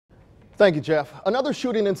Thank you, Jeff. Another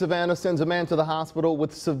shooting in Savannah sends a man to the hospital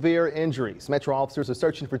with severe injuries. Metro officers are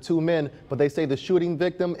searching for two men, but they say the shooting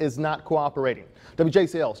victim is not cooperating.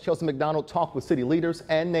 WJCL's Chelsea McDonald talked with city leaders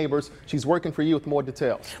and neighbors. She's working for you with more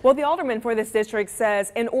details. Well, the alderman for this district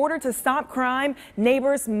says in order to stop crime,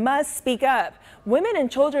 neighbors must speak up. Women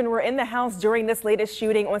and children were in the house during this latest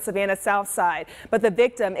shooting on Savannah's south side, but the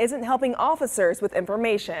victim isn't helping officers with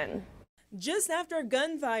information. Just after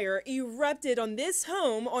gunfire erupted on this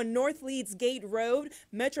home on North Leeds Gate Road,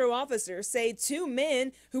 Metro officers say two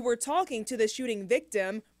men who were talking to the shooting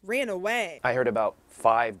victim ran away. I heard about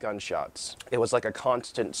 5 gunshots. It was like a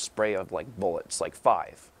constant spray of bullets, like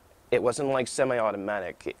 5. It wasn't like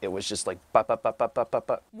semi-automatic. It was just like ba ba ba ba ba ba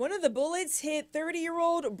ba. One of the bullets hit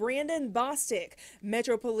 30-year-old Brandon Bostic.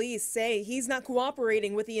 Metro police say he's not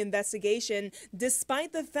cooperating with the investigation,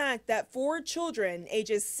 despite the fact that 4 children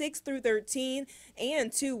ages 6 through 13 and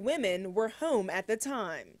 2 women were home at the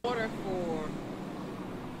time. In order for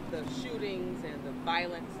the shootings and the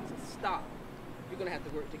violence to stop, you're going to have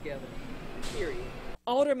to work together, period.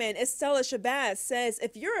 Alderman Estella Shabazz says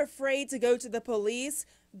if you're afraid to go to the police,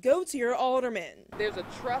 go to your alderman. There's a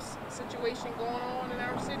trust situation going on in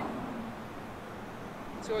our city.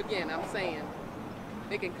 So again, I'm saying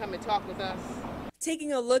they can come and talk with us.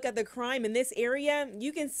 Taking a look at the crime in this area,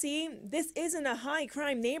 you can see this isn't a high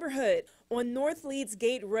crime neighborhood. On North Leeds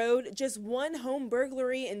Gate Road, just 1 home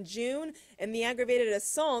burglary in June and the aggravated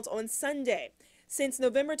assault on Sunday. Since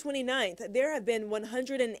November 29th, there have been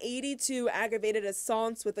 182 aggravated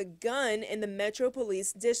assaults with a gun in the Metro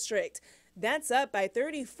Police District. That's up by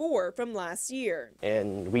 34 from last year.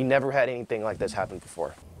 And we never had anything like this happen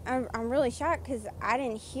before. I'm really shocked because I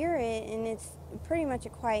didn't hear it, and it's pretty much a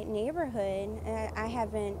quiet neighborhood. I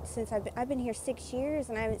haven't, since I've been here 6 years,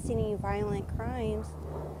 and I haven't seen any violent crimes.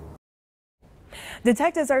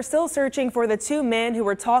 Detectives are still searching for the 2 men who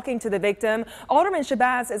were talking to the victim. Alderman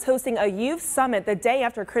Shabazz is hosting a youth summit the day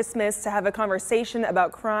after Christmas to have a conversation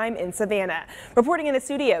about crime in Savannah. Reporting in the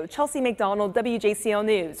studio, Chelsea McDonald, WJCL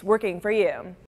News, working for you.